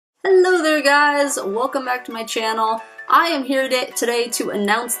Hello there guys, welcome back to my channel. I am here today to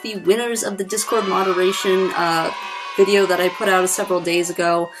announce the winners of the Discord moderation video that I put out several days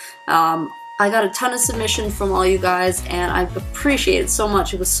ago. I got a ton of submissions from all you guys and I appreciate it so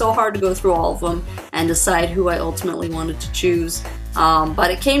much. It was so hard to go through all of them and decide who I ultimately wanted to choose.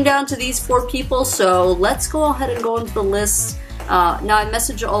 But it came down to these 4 people, so let's go ahead and go into the list. Now I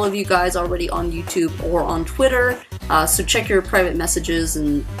messaged all of you guys already on YouTube or on Twitter, so check your private messages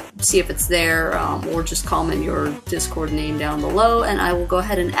and see if it's there, or just comment your Discord name down below and I will go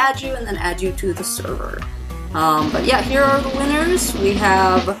ahead and add you and then add you to the server. But yeah, here are the winners. We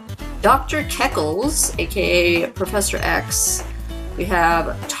have Dr. Keckles, aka Professor X. We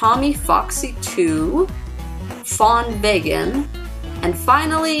have Tommy Foxy 2, Fawn Vegan, and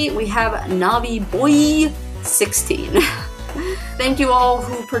finally we have Navi Boy 16. Thank you all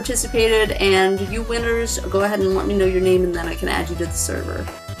who participated, and you winners, go ahead and let me know your name and then I can add you to the server.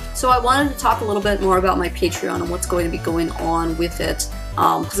 So I wanted to talk a little bit more about my Patreon and what's going to be going on with it,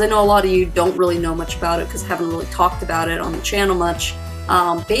 because I know a lot of you don't really know much about it because I haven't really talked about it on the channel much.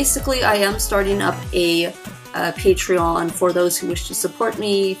 Basically, I am starting up a Patreon for those who wish to support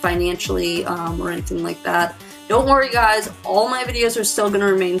me financially or anything like that. Don't worry guys, all my videos are still going to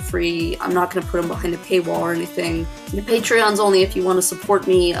remain free. I'm not going to put them behind a paywall or anything. The Patreon's only if you want to support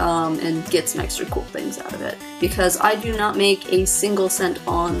me and get some extra cool things out of it. Because I do not make a single cent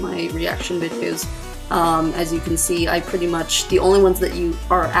on my reaction videos. As you can see, I pretty much, the only ones that you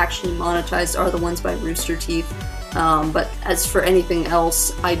are actually monetized are the ones by Rooster Teeth. But as for anything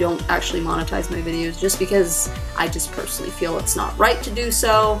else, I don't actually monetize my videos just because I just personally feel it's not right to do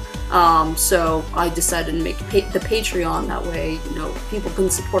so. So I decided to make the Patreon that way, you know, people can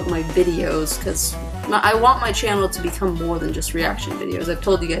support my videos because I want my channel to become more than just reaction videos. I've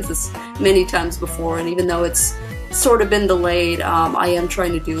told you guys this many times before, and even though it's sort of been delayed, I am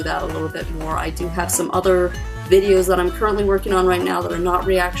trying to do that a little bit more. I do have some other videos that I'm currently working on right now that are not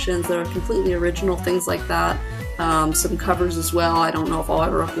reactions, that are completely original, things like that. Some covers as well. I don't know if I'll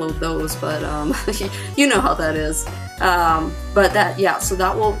ever upload those, but you know how that is. But that, yeah, so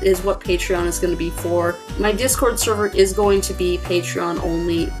that is what Patreon is going to be for. My Discord server is going to be Patreon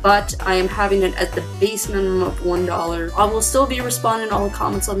only, but I am having it at the base minimum of $1. I will still be responding to all the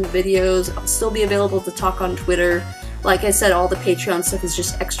comments on the videos. I'll still be available to talk on Twitter. Like I said, all the Patreon stuff is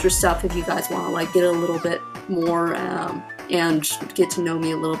just extra stuff if you guys want to like get a little bit more and get to know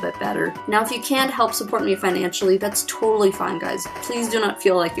me a little bit better. Now, if you can't help support me financially, that's totally fine, guys. Please do not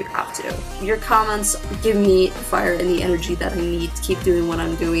feel like you have to. Your comments give me the fire and the energy that I need to keep doing what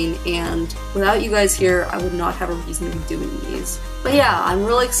I'm doing, and without you guys here, I would not have a reason to be doing these. But yeah, I'm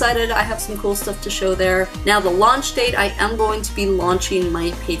really excited. I have some cool stuff to show there. Now, the launch date, I am going to be launching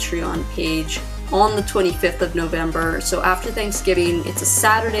my Patreon page on the 25th of November, so after Thanksgiving. It's a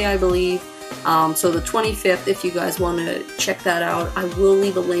Saturday, I believe. So the 25th, if you guys want to check that out, I will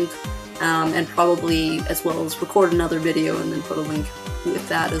leave a link and probably as well as record another video and then put a link with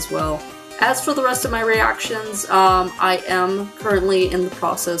that as well. As for the rest of my reactions, I am currently in the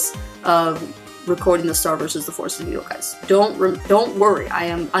process of recording the Star vs. the Forces video, guys. Don't worry, I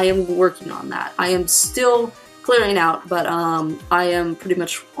am working on that. I am still clearing out, but I am pretty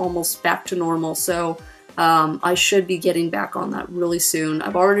much almost back to normal, so I should be getting back on that really soon.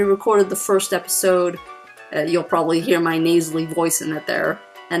 I've already recorded the first episode. You'll probably hear my nasally voice in it there,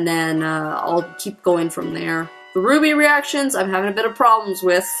 and then I'll keep going from there. The RWBY reactions, I'm having a bit of problems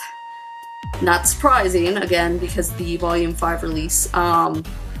with. Not surprising, again, because the Volume 5 release.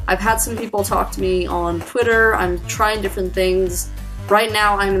 I've had some people talk to me on Twitter. I'm trying different things. Right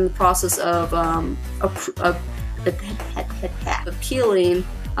now, I'm in the process of appealing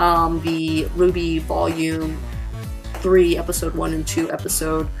the RWBY Volume 3, Episode 1 and 2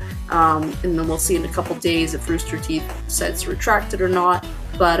 episode, and then we'll see in a couple days if Rooster Teeth decides to retract it or not.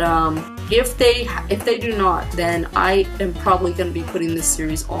 But if they do not, then I am probably going to be putting this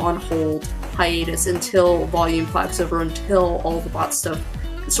series on hold, hiatus, until Volume 5 is over, until all the bot stuff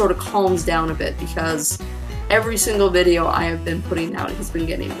sort of calms down a bit, because every single video I have been putting out has been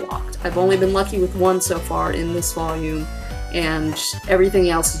getting blocked. I've only been lucky with one so far in this volume, and everything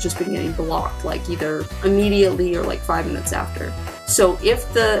else has just been getting blocked, like either immediately or like 5 minutes after. So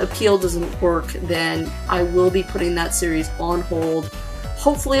if the appeal doesn't work, then I will be putting that series on hold.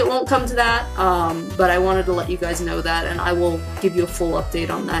 Hopefully it won't come to that, but I wanted to let you guys know that, and I will give you a full update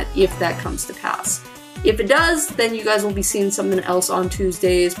on that if that comes to pass. If it does, then you guys will be seeing something else on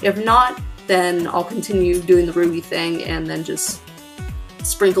Tuesdays. If not, then I'll continue doing the RWBY thing and then just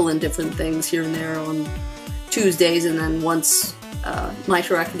sprinkle in different things here and there on Tuesdays, and then once My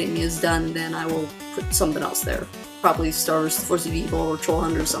Hero Academia is done, then I will put something else there. probably Stars, Force of Evil, or Troll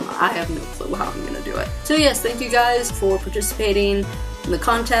Hunter or something. I have no clue how I'm gonna do it. So yes, thank you guys for participating in the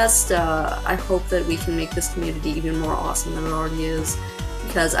contest. I hope that we can make this community even more awesome than it already is,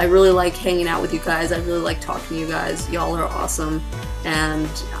 because I really like hanging out with you guys. I really like talking to you guys. Y'all are awesome, and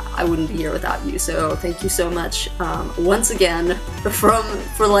I wouldn't be here without you. So thank you so much once again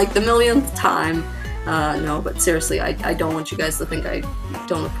for like the millionth time. No, but seriously, I don't want you guys to think I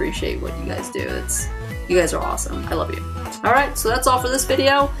don't appreciate what you guys do. You guys are awesome. I love you. Alright, so that's all for this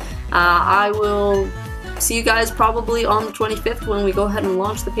video. I will see you guys probably on the 25th when we go ahead and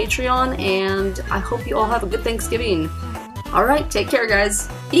launch the Patreon, and I hope you all have a good Thanksgiving. Alright, take care guys.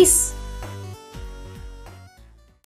 Peace!